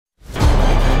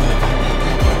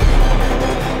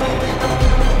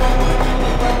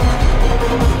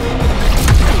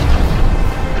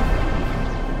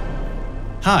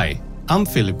Hi, I'm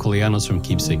Philip Kolianos from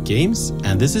Keepsake Games,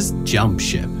 and this is Jump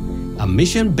Ship, a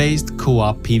mission-based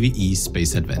co-op PvE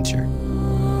space adventure.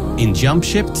 In Jump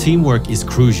Ship, teamwork is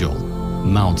crucial.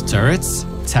 Mount turrets,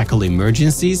 tackle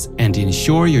emergencies, and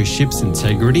ensure your ship's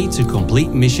integrity to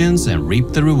complete missions and reap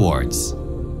the rewards.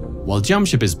 While Jump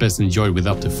Ship is best enjoyed with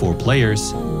up to 4 players,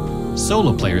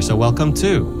 solo players are welcome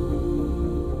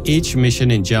too. Each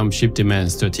mission in Jump Ship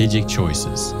demands strategic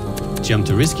choices. Jump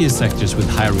to riskier sectors with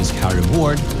high risk, high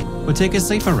reward, or take a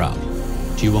safer route.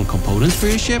 Do you want components for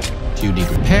your ship? Do you need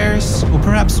repairs? Or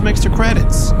perhaps some extra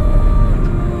credits?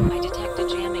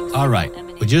 Alright,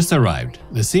 we just arrived.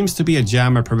 There seems to be a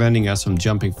jammer preventing us from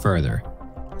jumping further.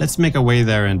 Let's make our way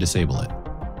there and disable it.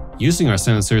 Using our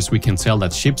sensors, we can tell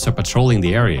that ships are patrolling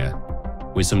the area.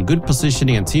 With some good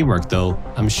positioning and teamwork though,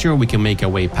 I'm sure we can make our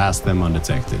way past them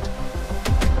undetected.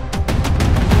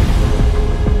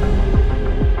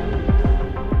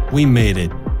 We made it.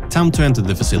 Time to enter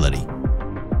the facility.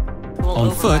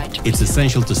 On foot, it's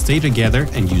essential to stay together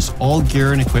and use all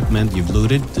gear and equipment you've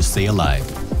looted to stay alive.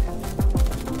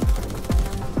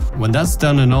 When that's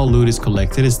done and all loot is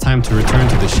collected, it's time to return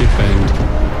to the ship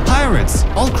and... Pirates!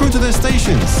 All crew to their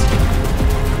stations!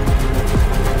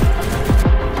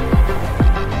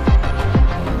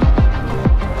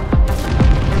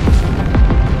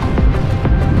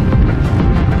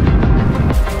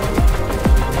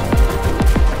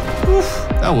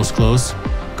 That was close.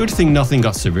 Good thing nothing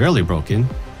got severely broken.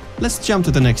 Let's jump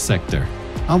to the next sector.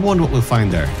 I wonder what we'll find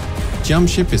there. Jump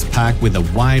Ship is packed with a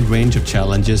wide range of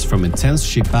challenges, from intense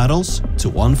ship battles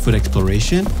to on-foot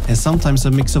exploration, and sometimes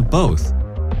a mix of both.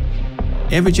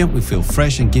 Every jump will feel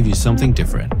fresh and give you something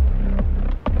different.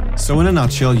 So in a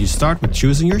nutshell, you start with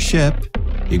choosing your ship,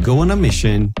 you go on a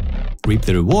mission, reap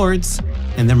the rewards,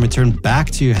 and then return back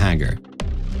to your hangar.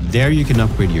 There you can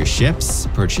upgrade your ships,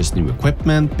 purchase new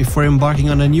equipment before embarking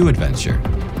on a new adventure.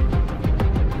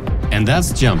 And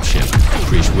that's Jump Ship.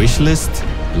 Create wishlist,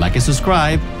 like and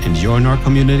subscribe, and join our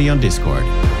community on Discord.